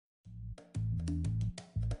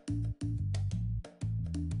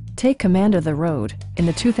Take command of the road in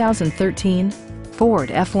the 2013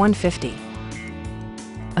 Ford F-150.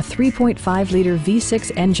 A 3.5-liter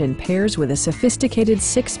V6 engine pairs with a sophisticated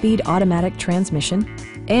 6-speed automatic transmission,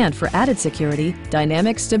 and for added security,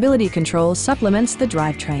 dynamic stability control supplements the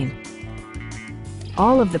drivetrain.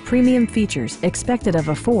 All of the premium features expected of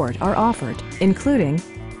a Ford are offered, including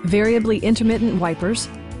variably intermittent wipers,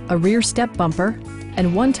 a rear step bumper,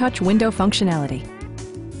 and one-touch window functionality.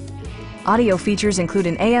 Audio features include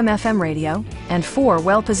an AM/FM radio and 4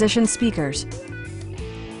 well-positioned speakers.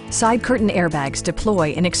 Side curtain airbags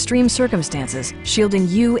deploy in extreme circumstances, shielding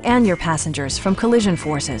you and your passengers from collision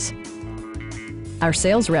forces. Our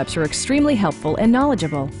sales reps are extremely helpful and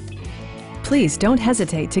knowledgeable. Please don't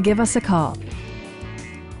hesitate to give us a call.